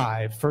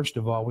survive. First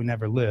of all, we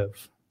never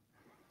live.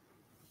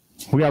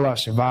 We got a lot of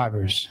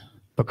survivors.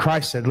 But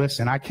Christ said,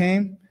 listen, I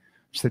came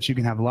so that you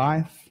can have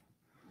life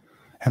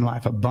and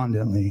life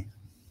abundantly.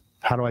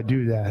 How do I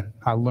do that?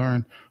 I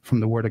learn from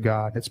the Word of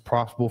God. It's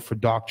profitable for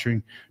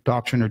doctrine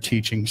or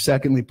teaching.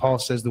 Secondly, Paul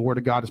says the Word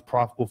of God is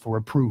profitable for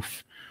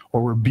reproof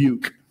or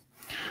rebuke.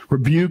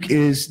 Rebuke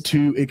is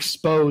to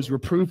expose.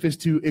 Reproof is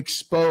to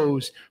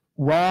expose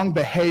wrong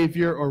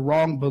behavior or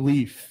wrong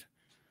belief.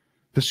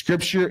 The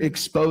Scripture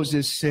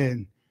exposes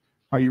sin.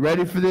 Are you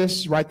ready for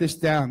this? Write this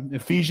down.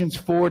 Ephesians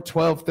 4,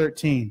 12,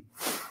 13.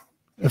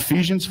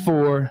 Ephesians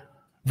 4,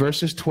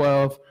 verses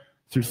 12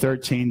 through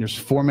 13. There's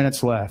 4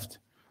 minutes left.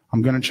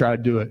 I'm going to try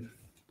to do it.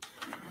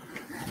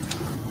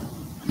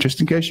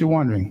 Just in case you're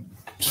wondering,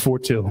 it's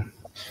 4:2.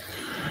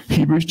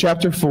 Hebrews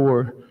chapter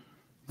 4,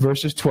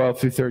 verses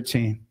 12 through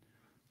 13.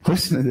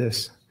 Listen to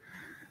this.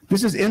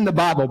 This is in the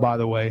Bible, by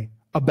the way,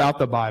 about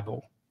the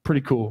Bible.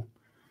 Pretty cool.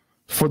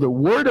 For the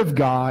Word of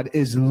God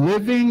is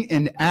living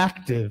and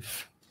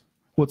active.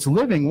 Well, it's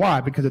living.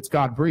 Why? Because it's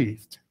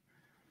God-breathed.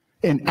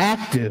 And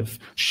active,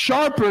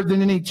 sharper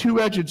than any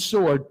two-edged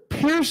sword,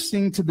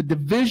 piercing to the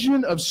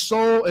division of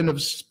soul and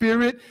of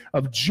spirit,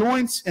 of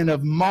joints and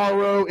of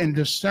marrow, and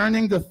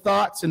discerning the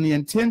thoughts and the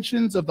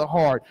intentions of the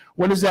heart.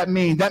 What does that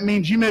mean? That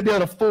means you may be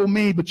able to fool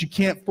me, but you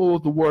can't fool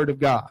the Word of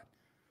God.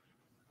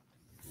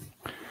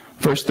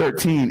 Verse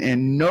 13,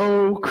 and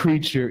no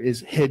creature is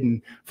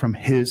hidden from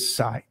his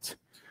sight,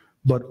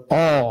 but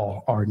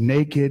all are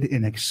naked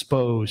and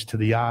exposed to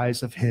the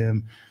eyes of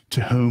him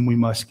to whom we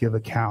must give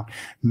account.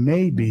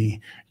 Maybe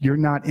you're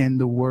not in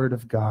the Word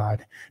of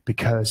God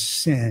because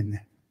sin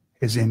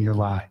is in your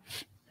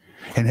life.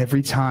 And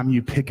every time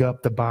you pick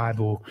up the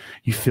Bible,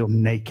 you feel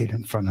naked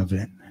in front of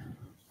it.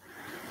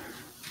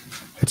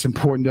 It's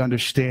important to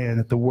understand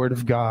that the Word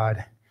of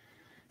God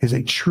is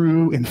a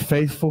true and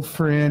faithful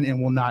friend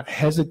and will not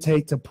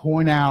hesitate to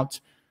point out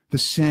the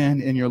sin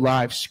in your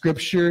life.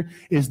 Scripture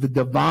is the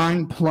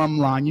divine plumb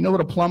line. You know what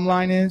a plumb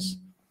line is?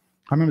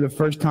 I remember the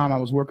first time I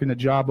was working a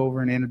job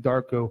over in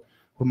Anadarko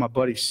with my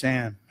buddy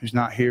Sam, who's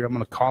not here. I'm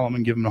going to call him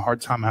and give him a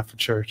hard time after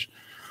church.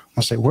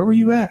 I'll say, where were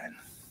you at?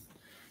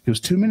 It was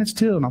 2 minutes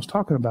till, and I was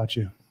talking about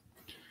you.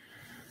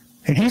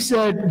 And he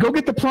said, go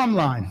get the plumb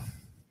line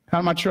out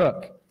of my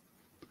truck.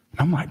 And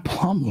I'm like,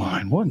 plumb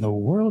line? What in the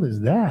world is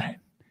that?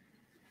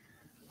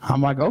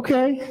 I'm like,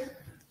 okay.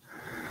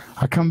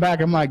 I come back.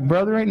 I'm like,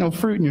 brother, ain't no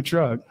fruit in your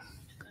truck.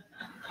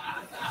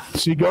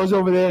 So he goes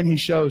over there and he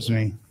shows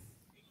me.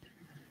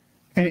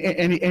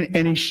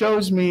 And he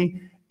shows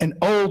me an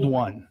old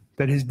one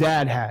that his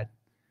dad had.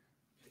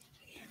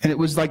 And it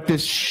was like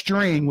this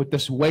string with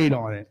this weight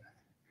on it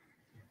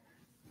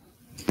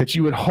that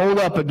you would hold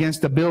up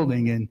against a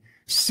building and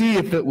see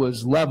if it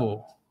was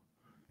level,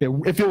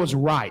 if it was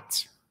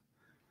right.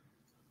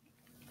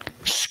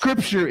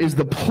 Scripture is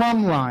the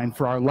plumb line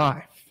for our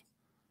life.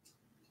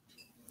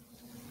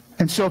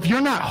 And so if you're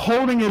not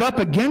holding it up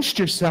against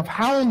yourself,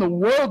 how in the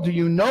world do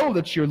you know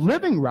that you're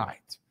living right?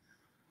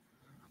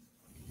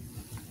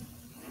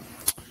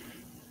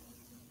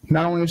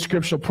 Not only is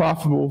Scripture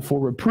profitable for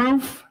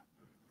reproof,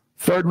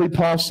 thirdly,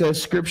 Paul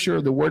says Scripture,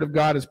 the Word of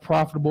God, is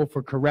profitable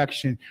for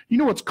correction. You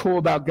know what's cool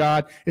about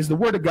God is the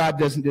Word of God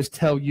doesn't just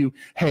tell you,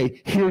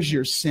 hey, here's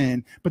your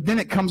sin, but then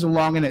it comes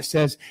along and it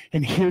says,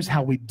 and here's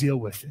how we deal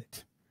with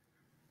it.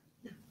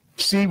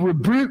 See,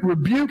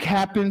 rebuke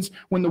happens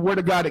when the Word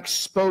of God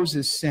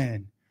exposes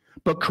sin,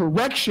 but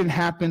correction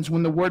happens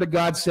when the Word of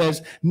God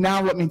says,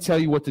 now let me tell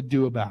you what to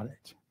do about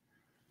it.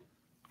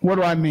 What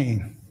do I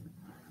mean?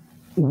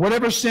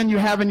 Whatever sin you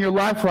have in your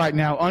life right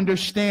now,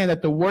 understand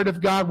that the Word of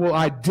God will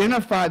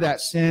identify that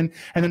sin,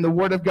 and then the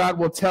Word of God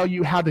will tell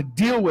you how to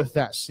deal with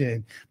that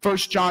sin. 1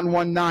 John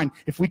 1:9,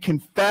 if we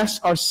confess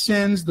our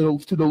sins to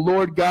the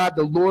Lord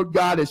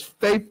God is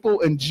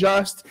faithful and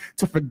just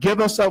to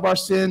forgive us of our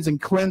sins and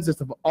cleanse us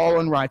of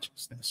all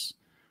unrighteousness.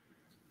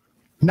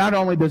 Not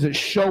only does it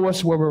show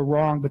us where we're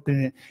wrong, but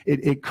then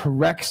it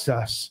corrects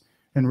us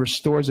and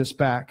restores us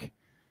back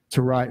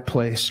to right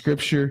place.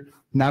 Scripture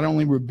not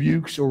only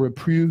rebukes or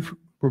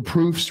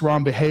reproves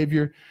wrong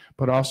behavior,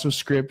 but also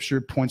Scripture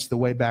points the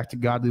way back to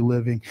godly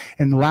living.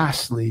 And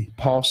lastly,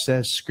 Paul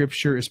says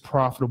Scripture is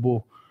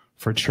profitable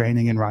for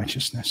training in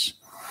righteousness.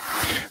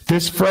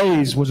 This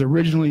phrase was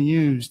originally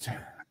used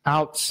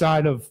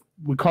outside of,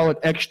 we call it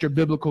extra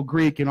biblical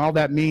Greek, and all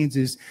that means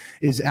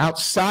is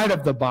outside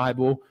of the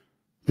Bible.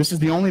 This is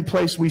the only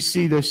place we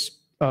see this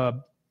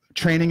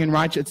training in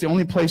righteousness. It's the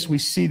only place we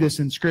see this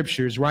in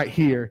Scripture is right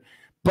here.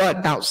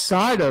 But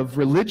outside of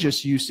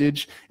religious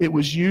usage, it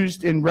was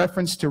used in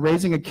reference to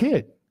raising a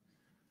kid.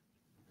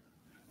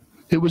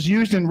 It was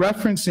used in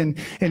reference in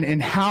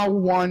how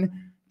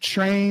one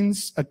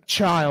trains a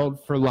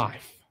child for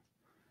life.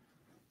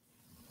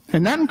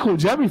 And that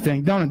includes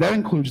everything, don't it? That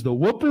includes the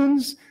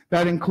whoopings,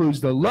 that includes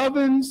the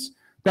lovings,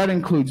 that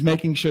includes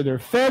making sure they're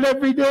fed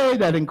every day,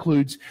 that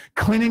includes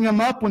cleaning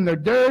them up when they're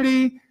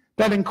dirty,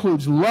 that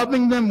includes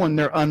loving them when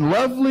they're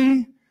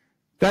unlovely.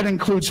 That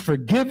includes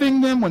forgiving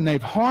them when they've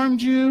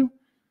harmed you.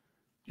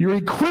 You're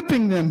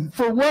equipping them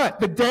for what?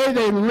 The day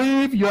they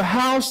leave your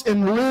house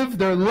and live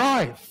their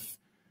life.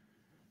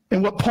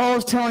 And what Paul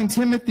is telling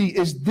Timothy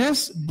is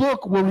this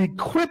book will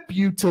equip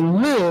you to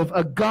live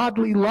a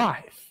godly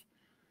life.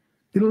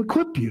 It'll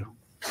equip you.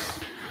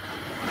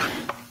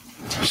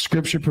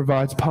 Scripture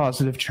provides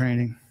positive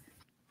training.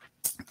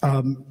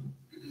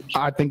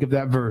 I think of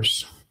that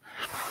verse.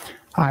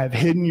 I have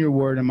hidden your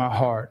word in my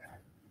heart,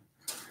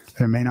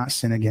 that I may not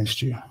sin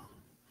against you.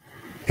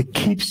 It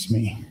keeps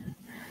me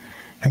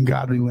in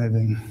godly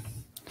living.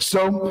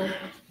 So,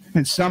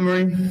 in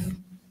summary,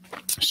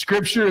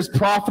 Scripture is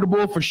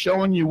profitable for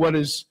showing you what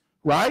is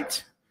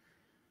right,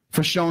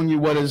 for showing you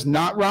what is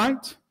not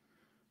right,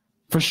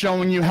 for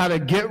showing you how to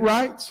get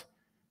right,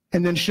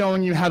 and then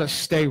showing you how to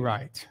stay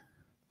right.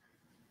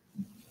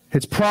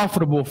 It's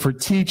profitable for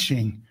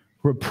teaching,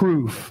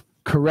 reproof,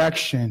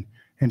 correction,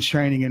 and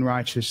training in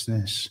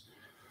righteousness.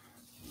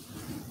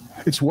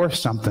 It's worth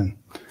something.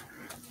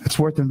 It's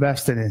worth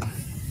investing in.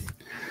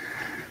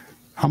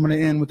 I'm going to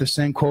end with the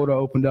same quote I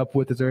opened up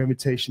with as our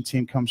invitation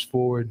team comes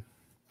forward.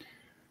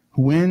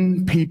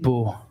 When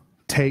people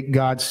take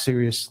God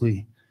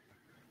seriously,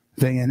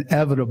 they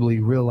inevitably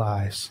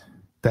realize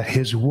that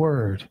His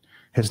Word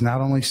is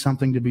not only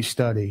something to be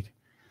studied,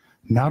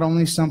 not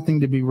only something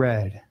to be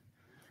read,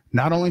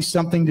 not only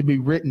something to be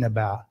written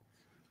about,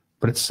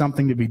 but it's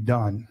something to be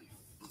done.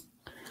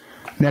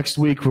 Next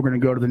week, we're going to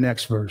go to the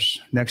next verse.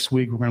 Next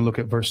week, we're going to look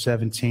at verse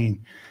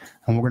 17,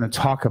 and we're going to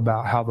talk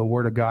about how the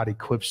Word of God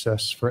equips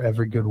us for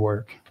every good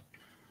work.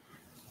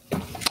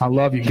 I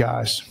love you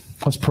guys.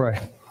 Let's pray.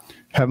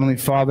 Heavenly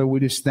Father, we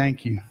just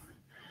thank you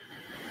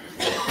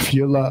for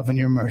your love and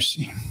your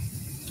mercy.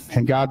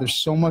 And God, there's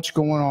so much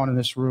going on in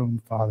this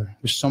room, Father.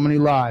 There's so many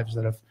lives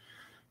that have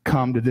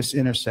come to this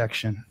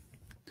intersection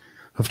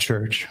of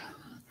church.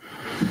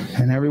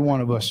 And every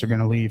one of us are going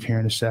to leave here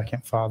in a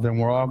second, Father, and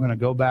we're all going to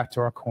go back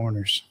to our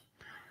corners.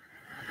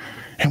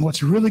 And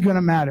what's really going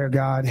to matter,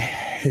 God,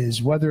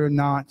 is whether or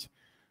not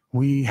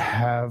we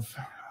have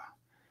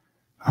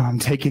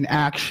taken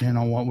action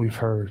on what we've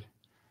heard.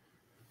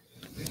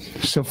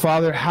 So,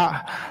 Father,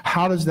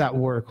 how does that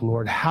work,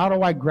 Lord? How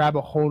do I grab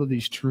a hold of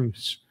these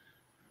truths?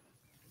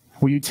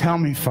 Will you tell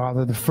me,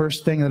 Father, the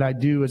first thing that I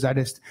do is I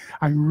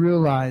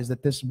realize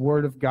that this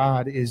Word of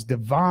God is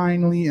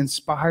divinely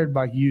inspired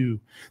by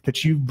you,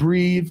 that you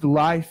breathed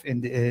life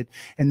into it,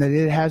 and that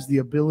it has the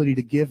ability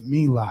to give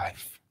me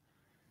life.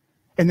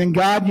 And then,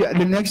 God,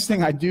 the next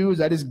thing I do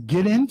is I just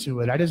get into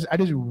it. I just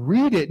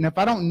read it. And if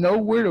I don't know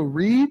where to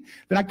read,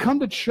 then I come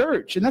to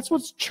church. And that's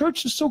what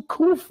church is so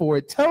cool for.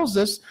 It tells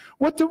us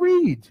what to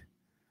read.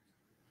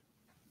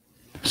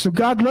 So,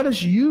 God, let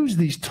us use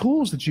these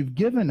tools that you've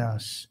given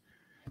us.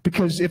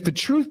 Because if the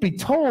truth be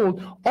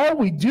told, all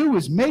we do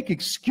is make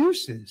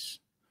excuses.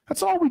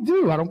 That's all we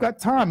do. I don't got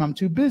time. I'm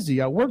too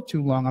busy. I work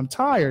too long. I'm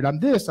tired. I'm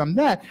this. I'm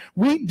that.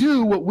 We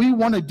do what we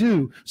want to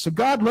do. So,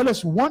 God, let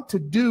us want to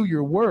do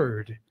your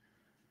word.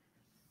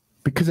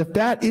 Because if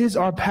that is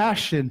our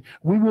passion,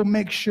 we will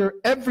make sure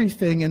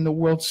everything in the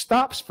world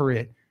stops for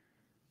it.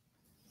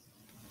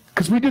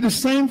 Because we do the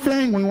same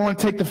thing when we want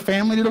to take the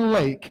family to the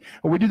lake.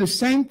 Or we do the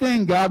same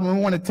thing, God, when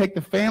we want to take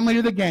the family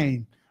to the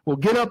game. We'll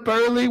get up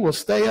early. We'll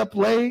stay up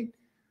late.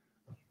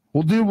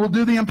 We'll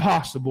do the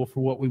impossible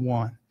for what we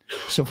want.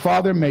 So,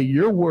 Father, may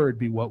your word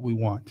be what we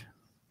want.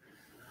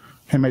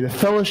 And may the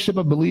fellowship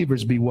of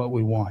believers be what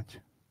we want.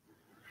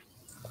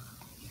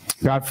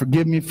 God,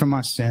 forgive me for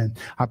my sin.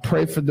 I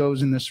pray for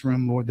those in this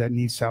room, Lord, that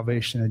need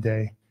salvation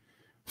today.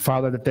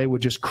 Father, that they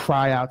would just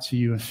cry out to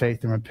you in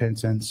faith and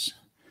repentance.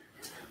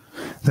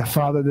 That,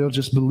 Father, they'll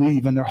just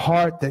believe in their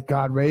heart that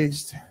God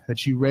raised,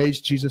 that you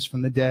raised Jesus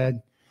from the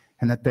dead,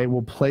 and that they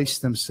will place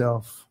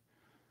themselves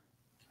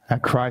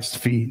at Christ's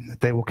feet, that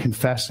they will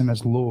confess him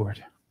as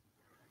Lord.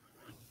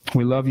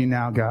 We love you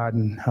now, God,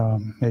 and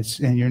it's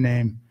in your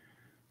name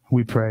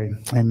we pray.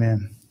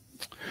 Amen.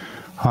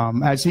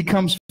 As he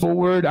comes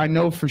forward, I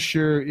know for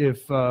sure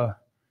if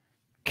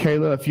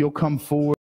Kayla, if you'll come forward.